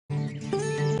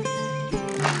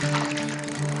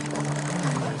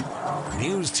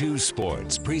News 2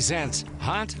 Sports presents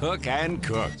Hunt, Hook, and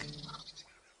Cook.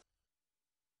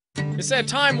 It's that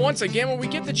time once again when we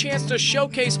get the chance to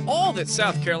showcase all that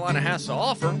South Carolina has to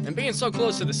offer, and being so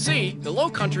close to the sea, the Low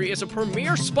Country is a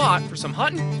premier spot for some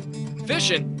hunting,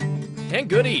 fishing, and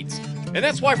good eats. And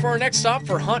that's why for our next stop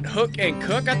for Hunt, Hook, and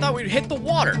Cook, I thought we'd hit the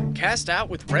water, cast out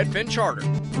with Redfin Charter.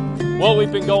 Well,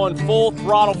 we've been going full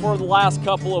throttle for the last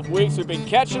couple of weeks. We've been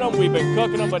catching them, we've been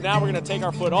cooking them, but now we're going to take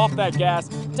our foot off that gas,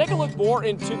 take a look more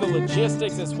into the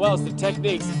logistics as well as the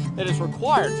techniques that is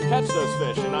required to catch those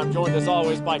fish. And I'm joined as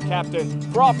always by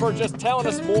Captain Crawford, just telling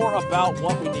us more about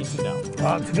what we need to know.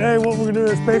 Today what we're going to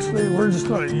do is basically we're just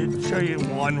going to show you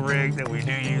one rig that we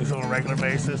do use on a regular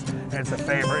basis. And it's a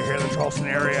favorite here in the Charleston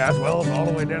area as well as all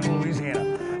the way down to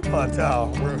Louisiana. But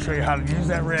we're going to show you how to use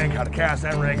that rig, how to cast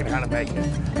that rig, and how to make it.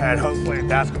 And hopefully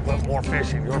that's going to put more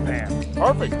fish in your pan.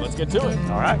 Perfect, let's get to it.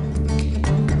 All right.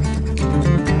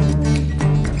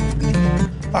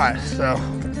 All right, so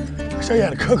I show you how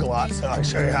to cook a lot, so I can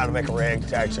show you how to make a rig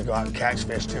to actually go out and catch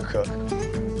fish to cook.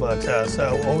 But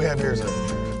so what we have here is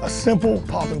a simple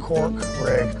pop and cork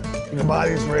rig. You can buy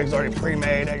these rigs already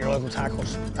pre-made at your local tackle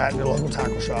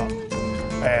shop.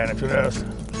 And if you notice,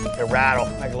 they rattle,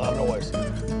 make a lot of noise.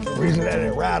 The reason that they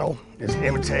rattle is to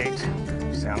imitate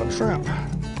the sound of a shrimp.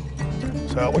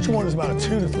 So what you want is about a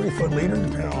 2 to 3 foot leader,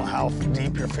 depending on how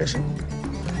deep you're fishing.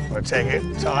 I'm gonna take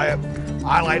it, tie it.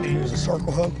 I like to use a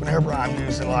circle hook whenever I'm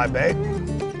using live bait.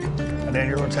 And then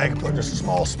you're gonna take and put just a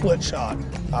small split shot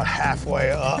about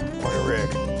halfway up on your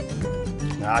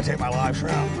rig. Now I take my live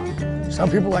shrimp.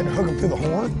 Some people like to hook them through the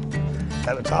horn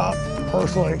at the top.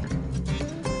 Personally,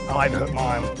 I like to hook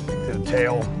mine to the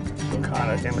tail, so it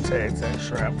kind of imitates that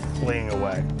shrimp fleeing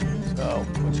away. So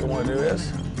what you want to do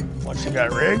is, once you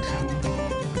got it rigged,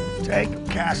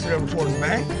 cast it over towards the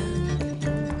bank.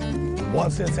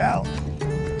 Once it's out,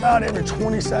 about every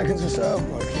 20 seconds or so, you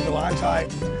want to keep the line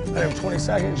tight. About every 20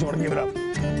 seconds, you want to give it a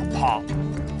pop.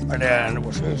 And then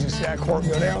as soon as you see that cork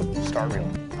go down, start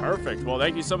reeling. Perfect. Well,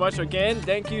 thank you so much again.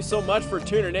 Thank you so much for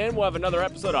tuning in. We'll have another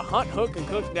episode of Hunt, Hook, and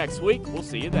Cook next week. We'll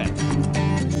see you then.